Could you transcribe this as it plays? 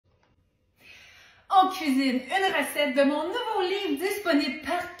On cuisine une recette de mon nouveau livre disponible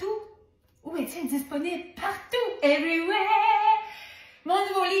partout. Où est-il disponible? Partout, everywhere! Mon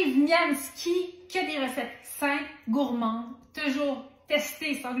nouveau livre MIAMSKI, que des recettes simples, gourmandes, toujours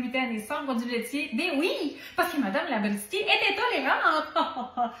testées sans gluten et sans produits laitiers. Ben oui, parce que Madame Labriski est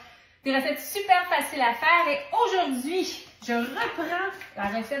intolérante! Des recettes super faciles à faire et aujourd'hui, je reprends la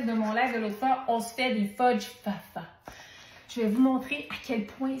recette de mon live de l'autre fois. On se fait des Fudge FA-FA. Je vais vous montrer à quel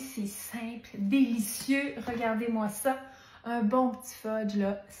point c'est simple, délicieux. Regardez-moi ça. Un bon petit fudge,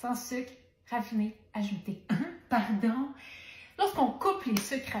 là, sans sucre, raffiné, ajouté. Pardon. Lorsqu'on coupe les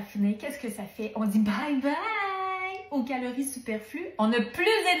sucres raffinés, qu'est-ce que ça fait? On dit bye-bye aux calories superflues. On a plus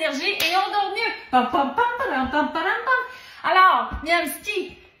d'énergie et on dort mieux. Alors,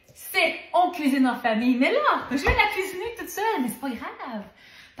 MIAMSKI, c'est on cuisine en famille. Mais là, je vais la cuisiner toute seule, mais c'est pas grave.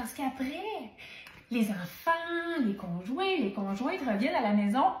 Parce qu'après, les enfants, les conjointes reviennent à la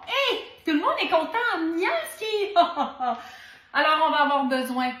maison et tout le monde est content. MIAMSKI! Alors, on va avoir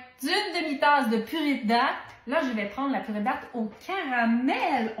besoin d'une demi-tasse de purée de dattes. Là, je vais prendre la purée de dattes au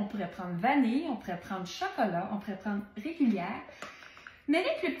caramel. On pourrait prendre vanille, on pourrait prendre chocolat, on pourrait prendre régulière. Mais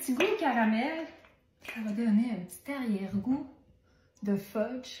avec le petit goût caramel, ça va donner un petit arrière-goût de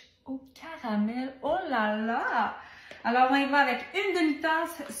fudge au caramel. Oh là là! Alors, on y va avec une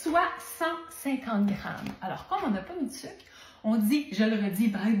demi-tasse, soit 150 grammes. Alors, comme on n'a pas mis de sucre, on dit, je le redis,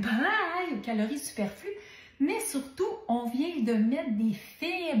 bye-bye aux calories superflues. Mais surtout, on vient de mettre des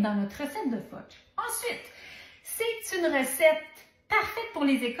fibres dans notre recette de fudge. Ensuite, c'est une recette parfaite pour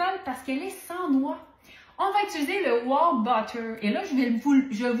les écoles parce qu'elle est sans noix. On va utiliser le wow butter. Et là,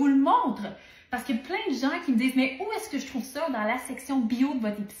 je vous le montre parce qu'il y a plein de gens qui me disent, mais où est-ce que je trouve ça dans la section bio de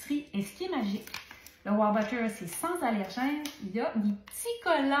votre épicerie? Et ce qui est magique, le wow butter, c'est sans allergène. Il y a des petits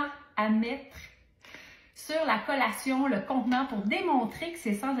collants à mettre sur la collation, le contenant, pour démontrer que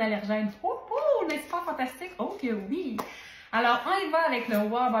c'est sans allergène. N'est-ce pas fantastique? Oh que oui! Alors, on y va avec le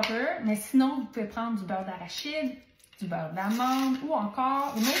wow butter, mais sinon, vous pouvez prendre du beurre d'arachide, du beurre d'amande ou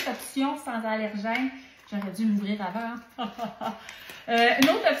encore une autre option sans allergène. J'aurais dû l'ouvrir avant. Une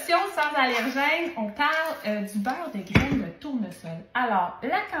autre option sans allergène, on parle du beurre de graines de tournesol. Alors,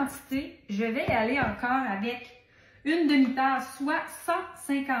 la quantité, je vais y aller encore avec une demi-tasse, soit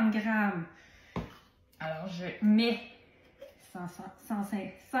 150 grammes. Alors, je mets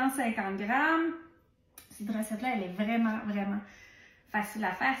 150 grammes. Cette recette-là, elle est vraiment, vraiment facile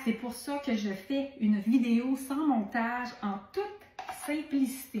à faire. C'est pour ça que je fais une vidéo sans montage, en toute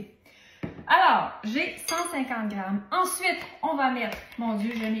simplicité. Alors, j'ai 150 grammes. Ensuite, on va mettre, mon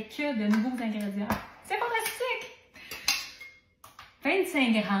Dieu, je n'ai que de nouveaux ingrédients. C'est fantastique!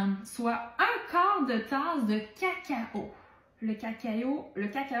 25 grammes, soit un quart de tasse de cacao. Le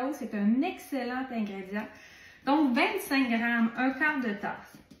cacao, c'est un excellent ingrédient. Donc, 25 grammes, un quart de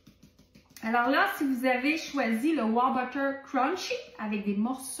tasse. Alors là, si vous avez choisi le wow butter crunchy avec des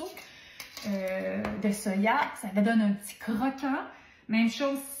morceaux de soya, ça vous donne un petit croquant. Même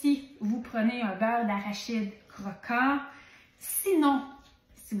chose si vous prenez un beurre d'arachide croquant. Sinon,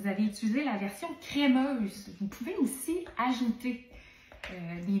 si vous avez utilisé la version crémeuse, vous pouvez aussi ajouter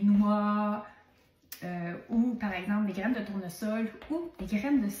des noix ou par exemple des graines de tournesol ou des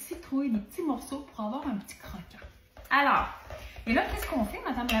graines de citrouille, des petits morceaux pour avoir un petit croquant. Alors, et là, qu'est-ce qu'on fait,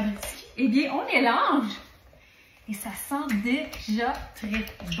 Madame Labriski? Eh bien, on mélange et ça sent déjà très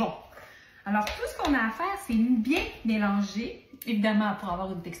bon. Alors, tout ce qu'on a à faire, c'est bien mélanger, évidemment pour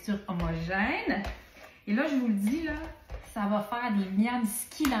avoir une texture homogène. Et là, je vous le dis, là, ça va faire des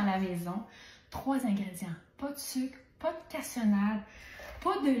MIAMSKI dans la maison. 3 ingrédients, pas de sucre, pas de cassonade,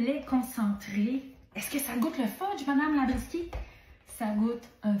 pas de lait concentré. Est-ce que ça goûte le fudge, Madame Labriski? Ça goûte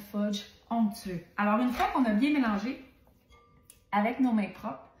un fudge onctueux. Alors, une fois qu'on a bien mélangé avec nos mains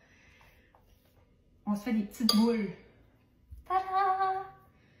propres, on se fait des petites boules. Tada!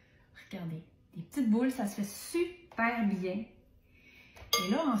 Regardez, des petites boules, ça se fait super bien.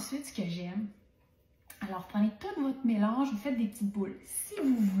 Et là, ensuite, ce que j'aime, alors prenez tout votre mélange, vous faites des petites boules. Si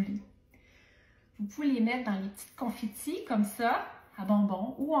vous voulez, vous pouvez les mettre dans les petites confettis comme ça, à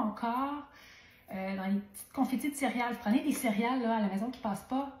bonbons, ou encore dans les petites confettis de céréales. Vous prenez des céréales là, à la maison qui ne passent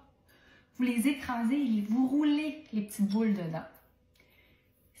pas, vous les écrasez et vous roulez les petites boules dedans.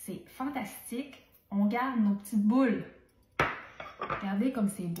 C'est fantastique. On garde nos petites boules. Regardez comme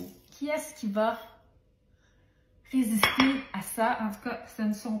c'est beau. Qui est-ce qui va résister à ça? En tout cas, ce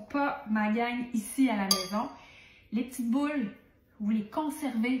ne sont pas ma gang ici à la maison. Les petites boules, vous les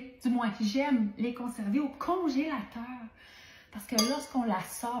conservez, du moins j'aime les conserver au congélateur. Parce que lorsqu'on la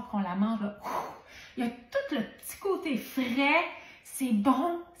sort, qu'on la mange, là, il y a tout le petit côté frais. C'est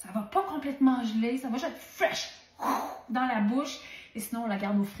bon, ça ne va pas complètement geler, ça va juste être fresh dans la bouche. Et sinon, on la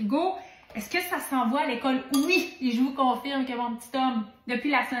garde au frigo. Est-ce que ça s'envoie à l'école? Oui! Et je vous confirme que mon petit homme,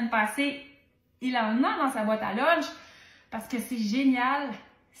 depuis la semaine passée, il en a dans sa boîte à lunch parce que c'est génial.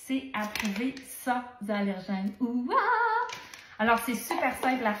 C'est approuvé sans allergène. Ouah! Alors, c'est super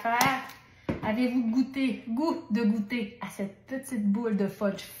simple à faire. Avez-vous goût de goûter à cette petite boule de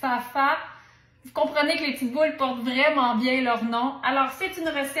Fudge FA-FA? Vous comprenez que les petites boules portent vraiment bien leur nom. Alors, c'est une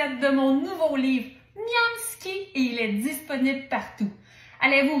recette de mon nouveau livre MIAMSKI et il est disponible partout.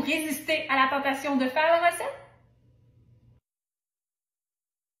 Allez-vous résister à la tentation de faire la recette?